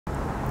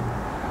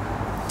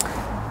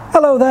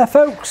Hello there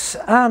folks,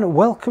 and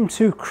welcome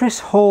to Chris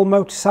Hall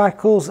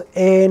Motorcycles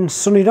in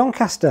sunny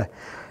Doncaster.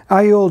 How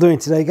are you all doing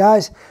today,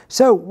 guys?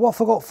 So what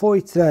have I got for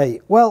you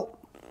today? Well,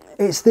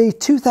 it's the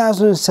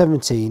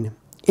 2017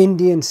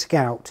 Indian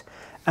Scout,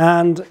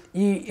 and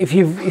if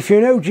you're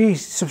an OG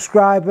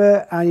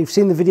subscriber and you've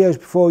seen the videos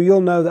before,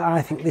 you'll know that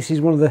I think this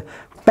is one of the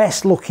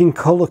best looking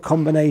colour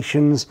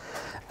combinations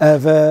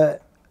of a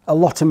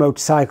lot of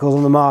motorcycles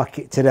on the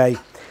market today.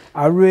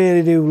 I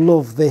really do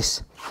love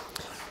this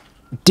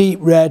deep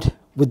red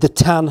with the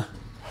tan.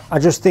 I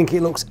just think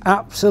it looks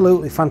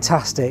absolutely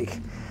fantastic.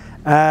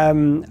 I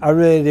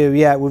really do.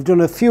 Yeah, we've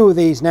done a few of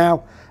these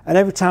now, and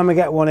every time I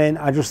get one in,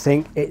 I just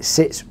think it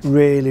sits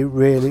really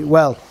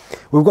well.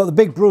 We've got the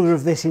big brother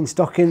of this in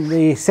stock in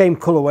the same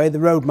colourway, the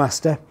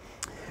Roadmaster.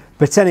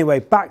 But anyway,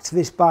 back to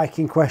this bike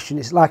in question.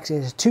 It's like I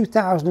said, it's a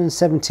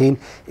 2017.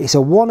 It's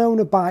a one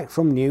owner bike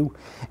from new.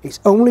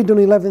 It's only done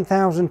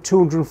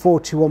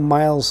 11,241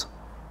 miles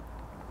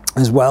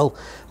as well.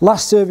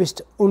 Last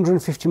serviced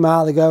 150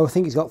 miles ago. I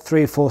think it's got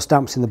 3 or 4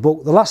 stamps in the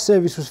book. The last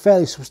service was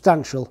fairly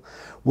substantial.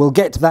 We'll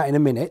get to that in a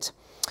minute.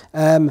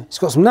 It's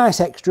got some nice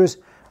extras,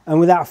 and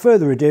without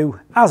further ado,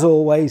 as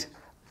always,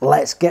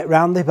 let's get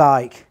round the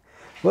bike.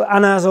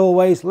 And as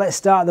always, let's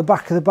start at the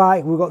back of the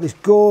bike. We've got this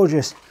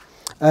gorgeous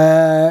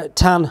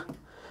tan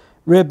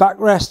rear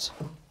backrest,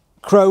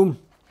 chrome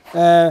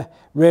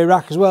rear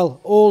rack as well,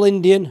 all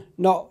Indian,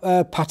 not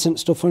patent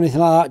stuff or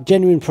anything like that,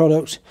 genuine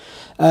product.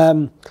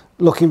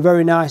 Looking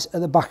very nice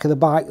at the back of the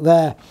bike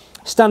there.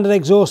 Standard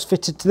exhaust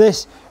fitted to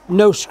this,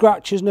 no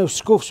scratches, no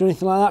scuffs or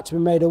anything like that to be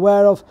made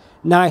aware of.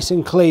 Nice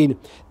and clean.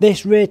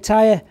 This rear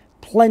tyre,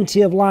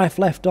 plenty of life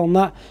left on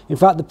that. In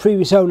fact, the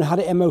previous owner had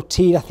it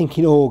MOT'd, I think,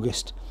 in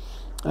August.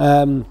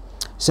 So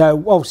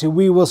obviously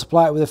we will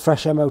supply it with a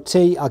fresh MOT.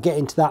 I'll get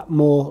into that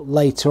more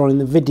later on in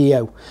the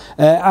video.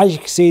 As you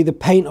can see, the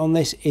paint on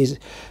this is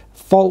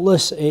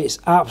faultless. It's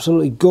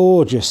absolutely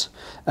gorgeous.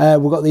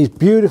 We've got these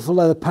beautiful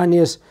leather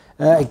panniers.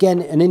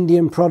 Again, an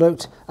Indian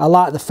product. I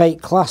like the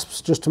fake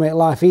clasps just to make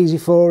life easy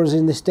for us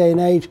in this day and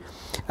age.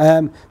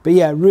 But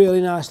yeah,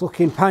 really nice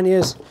looking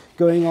panniers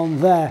going on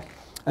there.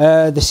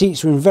 The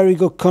seats are in very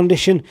good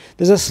condition.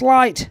 There's a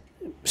slight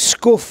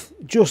scuff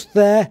just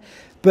there,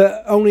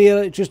 but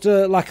only just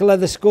like a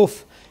leather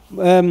scuff.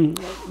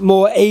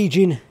 More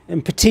aging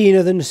and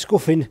patina than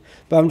scuffing,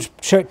 but I'm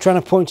just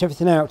trying to point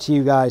everything out to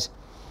you guys.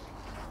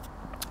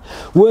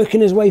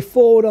 Working his way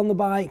forward on the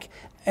bike,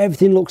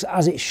 everything looks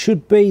as it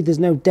should be. There's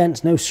no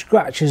dents, no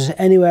scratches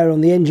anywhere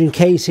on the engine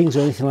casings or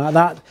anything like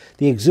that.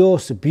 The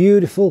exhausts are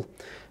beautiful,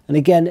 and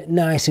again,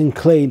 nice and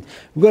clean.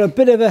 We've got a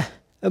bit of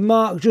a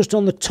mark just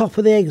on the top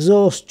of the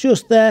exhaust,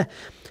 just there.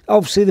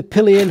 Obviously the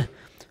pillion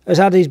has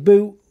had his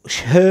boot,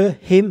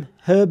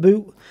 her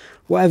boot,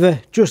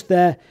 whatever, just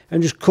there,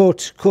 and just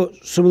cut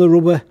some of the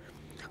rubber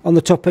on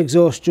the top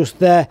exhaust just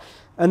there,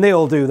 and they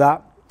all do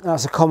that.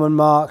 That's a common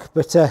mark,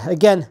 but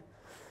again,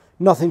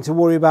 nothing to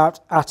worry about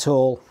at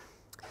all.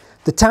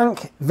 The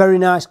tank, very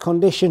nice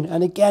condition,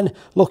 and again,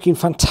 looking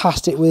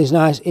fantastic with his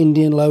nice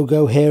Indian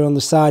logo here on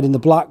the side in the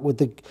black with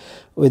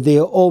the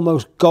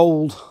almost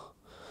gold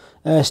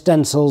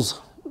stencils.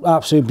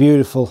 Absolutely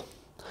beautiful.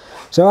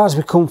 So as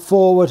we come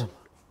forward,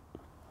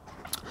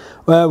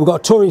 we've got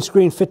a touring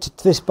screen fitted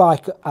to this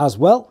bike as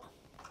well,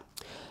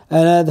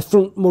 and the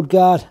front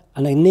mudguard,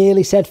 and I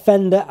nearly said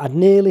fender. I'd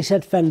nearly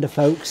said fender,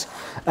 folks.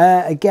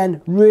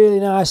 Again,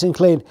 really nice and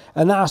clean,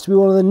 and that has to be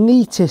one of the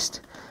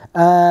neatest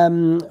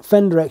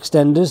fender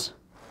extenders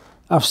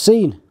I've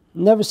seen.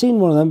 Never seen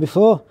one of them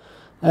before.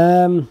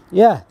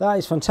 Yeah, that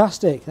is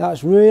fantastic.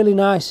 That's really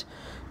nice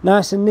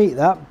and neat.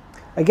 That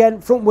again,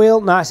 front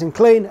wheel nice and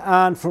clean,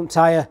 and front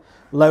tyre,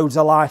 loads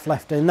of life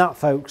left in that,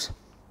 folks.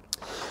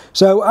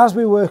 So as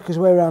we work our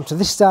way around to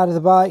this side of the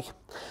bike,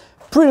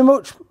 pretty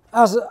much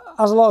as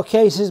a lot of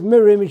cases,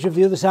 mirror image of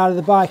the other side of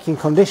the bike in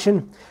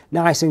condition,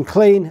 nice and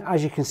clean.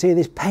 As you can see,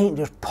 this paint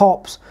just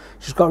pops.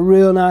 It's just got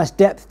real nice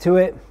depth to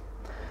it.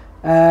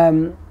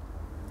 I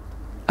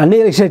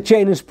nearly said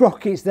chain and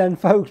sprockets then,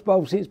 folks, but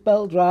obviously it's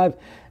belt drive.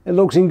 It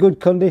looks in good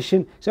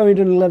condition. It's only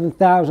done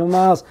 11,000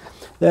 miles.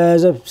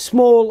 There's a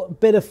small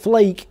bit of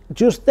flake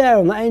just there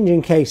on that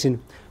engine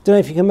casing. Don't know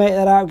if you can make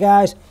that out,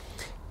 guys.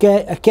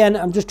 Again,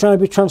 I'm just trying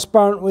to be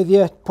transparent with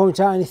you,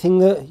 point out anything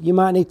that you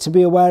might need to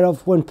be aware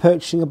of when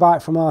purchasing a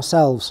bike from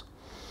ourselves.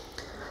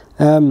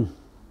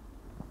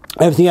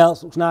 Everything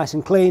else looks nice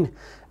and clean,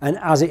 and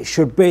as it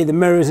should be. The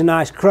mirrors are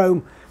nice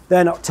chrome.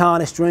 They're not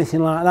tarnished or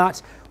anything like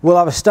that. We'll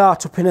have a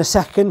start up in a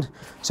second,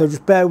 so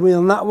just bear with me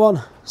on that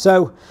one.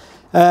 So,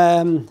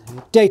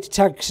 data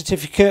tag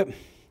certificate,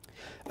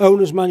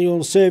 owner's manual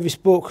and service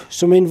book,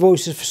 some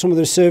invoices for some of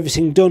the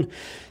servicing done.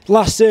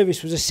 Last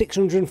service was a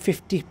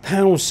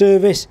 £650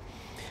 service,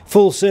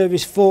 full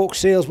service fork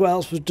seals. What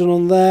else was done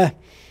on there?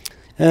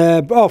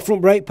 Oh,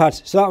 front brake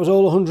pads. So that was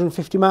all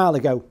 150 miles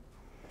ago.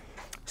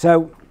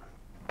 So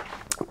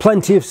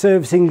plenty of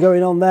servicing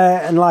going on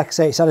there, and like I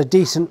say, it's had a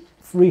decent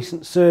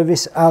recent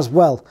service as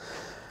well.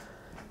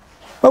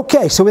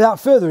 Okay, so without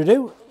further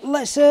ado,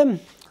 let's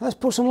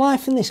put some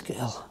life in this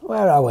girl.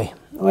 Where are we?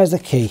 Where's the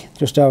key?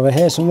 Just over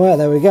here somewhere.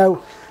 There we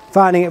go.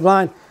 finding it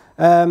blind.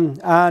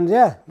 And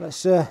yeah,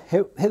 let's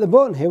hit the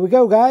button. Here we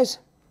go, guys.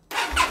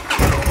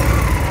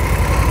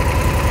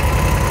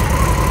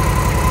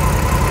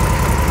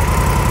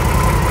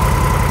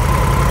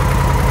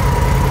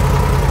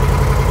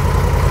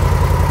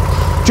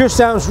 Just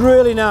sounds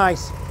really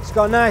nice. It's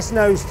got a nice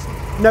note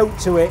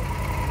to it.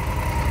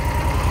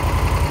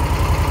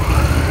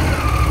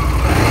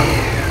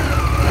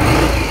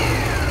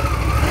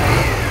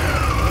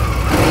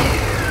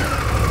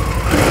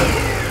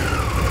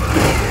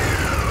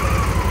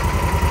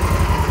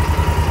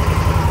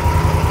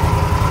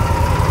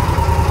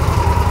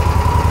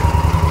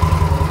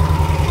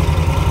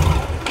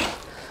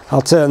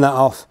 I'll turn that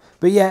off.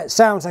 But yeah, it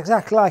sounds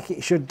exactly like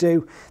it should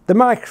do. The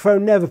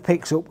microphone never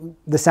picks up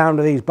the sound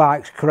of these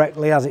bikes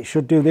correctly as it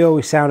should do. They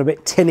always sound a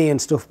bit tinny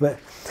and stuff, but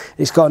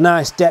it's got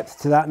nice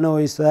depth to that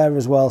noise there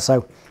as well.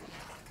 So,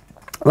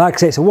 like I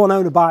say, it's a one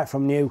owner bike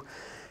from new,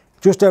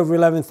 just over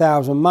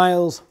 11,000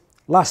 miles.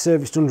 Last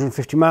serviced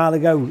 150 miles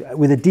ago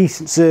with a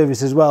decent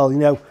service as well. You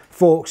know,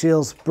 fork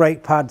seals,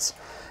 brake pads,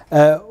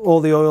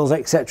 all the oils,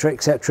 etc,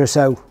 etc.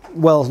 So,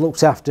 well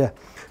looked after.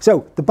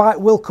 So, the bike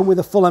will come with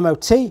a full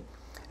MOT.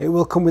 It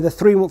will come with a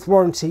 3-month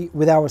warranty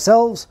with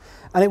ourselves,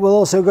 and it will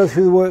also go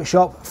through the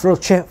workshop for a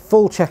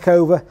full check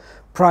over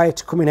prior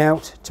to coming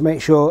out to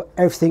make sure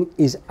everything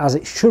is as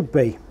it should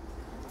be.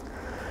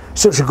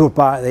 Such a good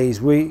bike, these.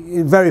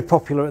 Very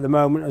popular at the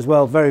moment as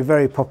well. Very,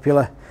 very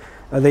popular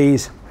are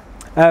these.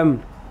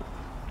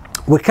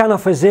 We can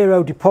offer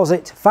 0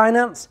 deposit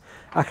finance.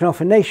 I can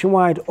offer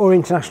nationwide or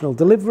international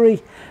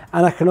delivery,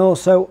 and I can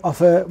also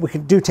offer, we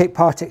can do take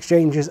part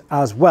exchanges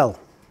as well.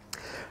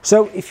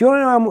 So if you want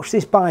to know how much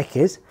this bike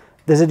is,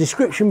 there's a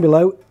description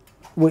below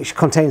which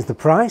contains the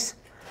price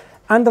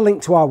and a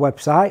link to our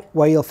website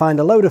where you'll find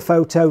a load of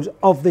photos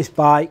of this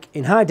bike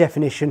in high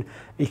definition.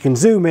 You can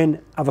zoom in,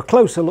 have a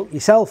closer look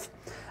yourself.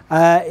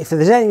 If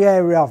there's any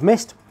area I've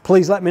missed,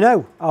 please let me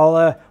know.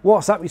 I'll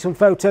WhatsApp you some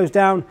photos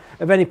down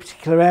of any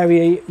particular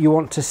area you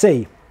want to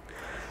see.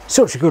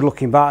 Such a good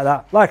looking bike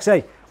that. Like I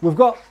say, we've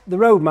got the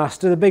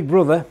Roadmaster, the big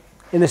brother,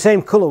 in the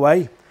same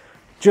colourway,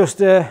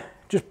 just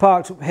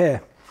parked up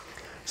here.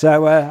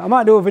 So I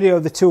might do a video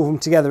of the two of them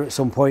together at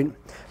some point.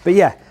 But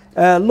yeah,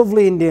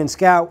 lovely Indian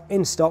Scout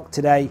in stock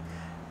today.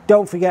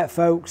 Don't forget,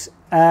 folks.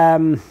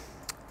 Oh,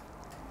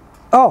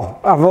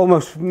 I've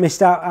almost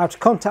missed out how to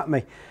contact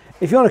me.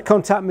 If you want to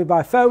contact me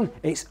by phone,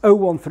 it's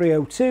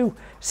 01302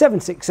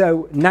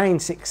 760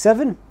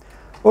 967.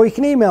 Or you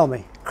can email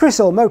me,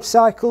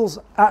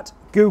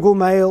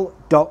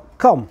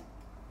 chrishallmotorcycles@googlemail.com.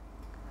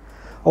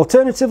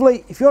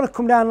 Alternatively, if you want to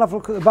come down and have a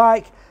look at the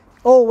bike,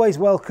 always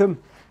welcome.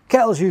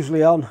 Kettle's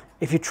usually on.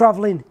 If you're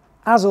travelling,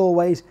 as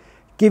always,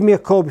 give me a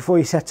call before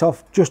you set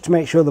off just to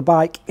make sure the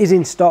bike is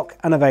in stock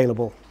and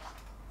available.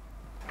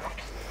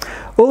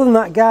 Other than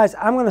that, guys,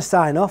 I'm going to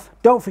sign off.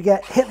 Don't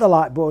forget, hit the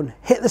like button,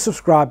 hit the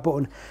subscribe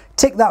button,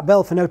 tick that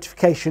bell for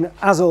notification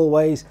as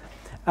always.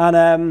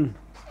 And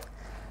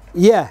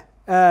yeah,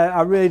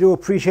 I really do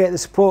appreciate the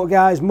support,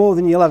 guys, more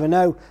than you'll ever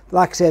know.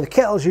 Like I say, the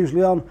kettle's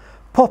usually on.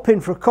 Pop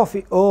in for a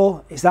coffee,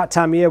 or it's that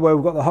time of year where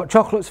we've got the hot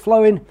chocolates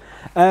flowing.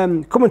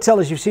 Come and tell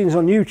us you've seen us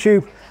on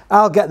YouTube.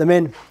 I'll get them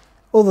in.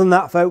 Other than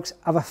that, folks,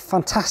 have a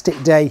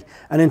fantastic day,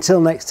 and until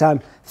next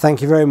time,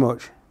 thank you very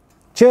much.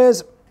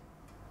 Cheers.